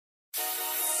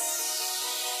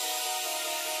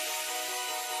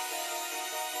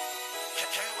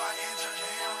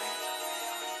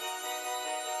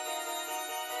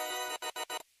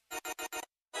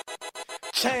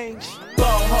Change.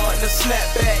 Ball hard in the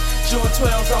snapback. Jordan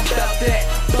 12s, I'm bout that.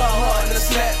 Ball hard in the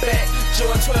snapback.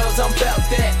 Jordan 12s, I'm bout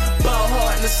that. Ball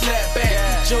hard in the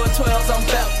snapback. Jordan 12s, I'm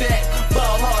bout that.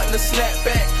 Ball hard in the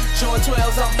snapback. Jordan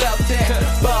 12s, I'm bout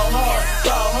that. Ball hard,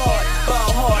 ball hard,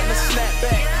 ball hard in the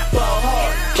snapback. Ball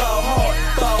hard, ball hard,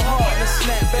 ball hard in the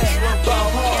snapback. Ball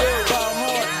hard, ball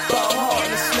hard, ball hard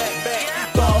in the snapback.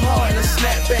 Ball hard in the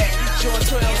snapback. Jordan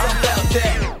 12s, I'm bout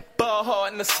that. Ball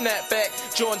hard in the snapback,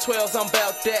 Jordan 12s, I'm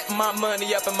bout that. My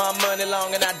money up and my money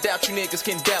long, and I doubt you niggas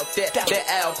can doubt that. That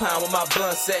Alpine with my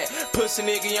blunts at. Pussy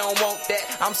nigga, you don't want that.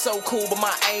 I'm so cool, but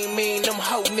my aim mean. Them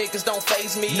hoe niggas don't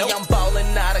faze me. Nope. I'm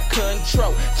ballin' out of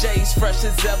control. J's fresh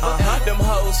as ever. Them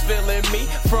hoes feeling me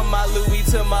from my Louis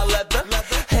to my leather.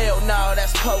 Hell nah,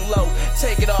 that's polo.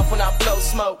 Take it off when I blow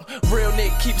smoke. Real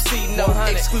nigga keep seeing no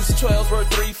exclusive 12s worth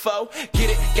 3-4. Get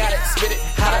it, got it, spit it.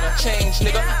 How to change,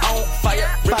 nigga? On fire,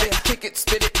 rip it, kick it,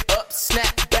 spit it up,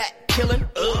 snap back, killin'.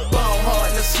 Ball hard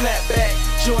in the snapback.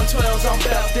 Jordan 12s, I'm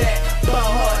bout that.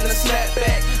 Ball hard in the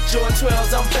snapback. Jordan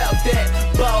 12s, I'm bout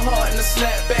that. Ball hard in the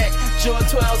snapback. Jordan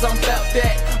 12s, I'm bout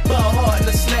that. Ball hard in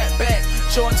the snapback.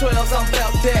 Jordan 12s, I'm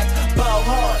bout that. Ball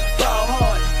hard, ball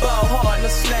hard, ball hard in the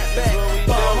snapback.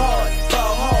 Ball hard,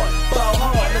 ball hard, ball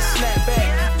hard in the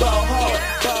snapback. Ball hard,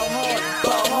 ball hard,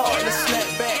 ball hard in the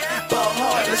snapback. Ball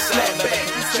hard in the snapback.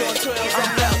 Jordan 12s,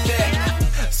 I'm bout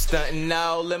that. Stuntin'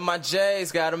 all in my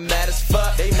J's, got 'em mad as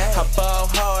fuck. I ball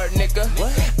hard, nigga.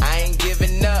 I ain't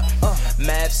giving up.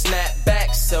 Mad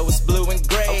snapback, so it's blue and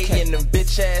gray. And them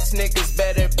bitch ass niggas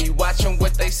better be watching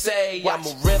what they say. I'm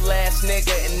a real ass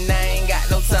nigga and I ain't got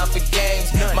no time for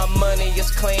games. My money is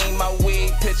clean, my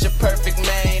weed picture perfect,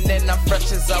 man. And I'm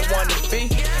fresh as I wanna be,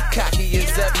 cocky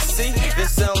as ever see.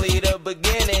 This only the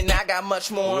beginning, I got much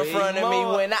more in front of me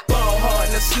when I ball hard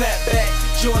in the snapback.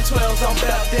 Jordan 12s, I'm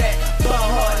bout that. Ball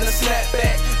hard in the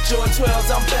snapback. Jordan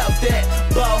 12s, I'm bout that.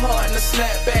 Ball hard in the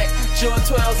snapback. Jordan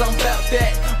 12s, I'm bout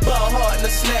that. Ball hard in the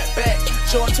snapback.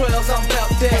 Jordan 12s, I'm bout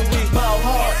that. Ball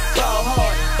hard, ball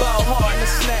hard, ball hard in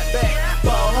the snapback.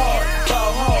 Ball hard,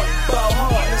 ball hard, ball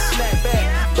hard in the snapback.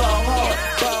 Ball hard,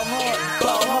 ball hard,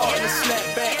 ball hard in the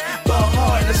snapback. Ball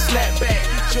hard in the snapback.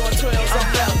 Jordan 12s, I'm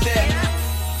bout that.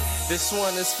 This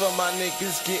one is for my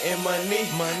niggas getting money.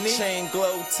 Chain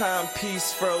glow,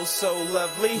 timepiece froze so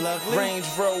lovely. Range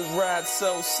road ride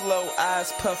so slow,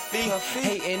 eyes puffy.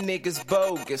 Hating niggas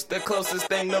bogus, the closest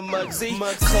thing to Muggsy.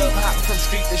 Club hop from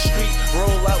street to street,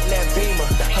 roll out in that Beamer.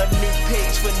 A new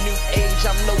page for new age,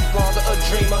 I'm no longer a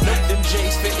dreamer. Them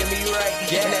J's fitting me right,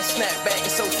 and that snapback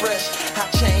is so fresh.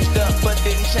 I changed up but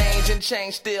didn't change, and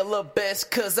change still the best.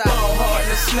 Cause I ball hard in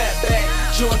the snapback.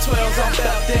 Jordan 12s, I'm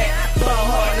bout that. Ball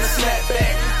hard in the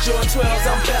snapback. Jordan 12s,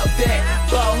 I'm bout that.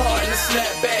 Ball hard in the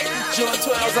snapback. Jordan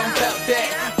 12s, I'm bout that.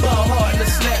 Ball hard in the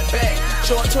snapback.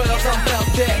 Jordan 12s, I'm bout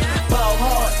that. Ball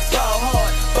hard, ball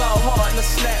hard, ball hard in the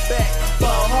snapback.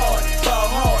 Ball hard, ball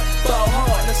hard, ball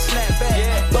hard in the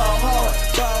snapback. Ball hard,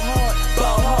 ball hard,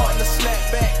 ball hard in the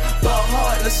snapback. Ball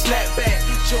hard in the snapback.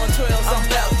 Jordan 12s, I'm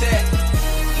bout that.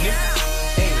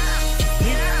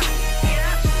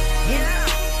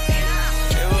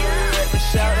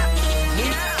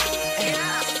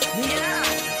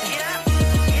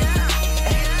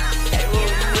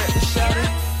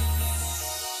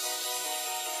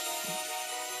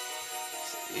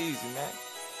 Easy, man.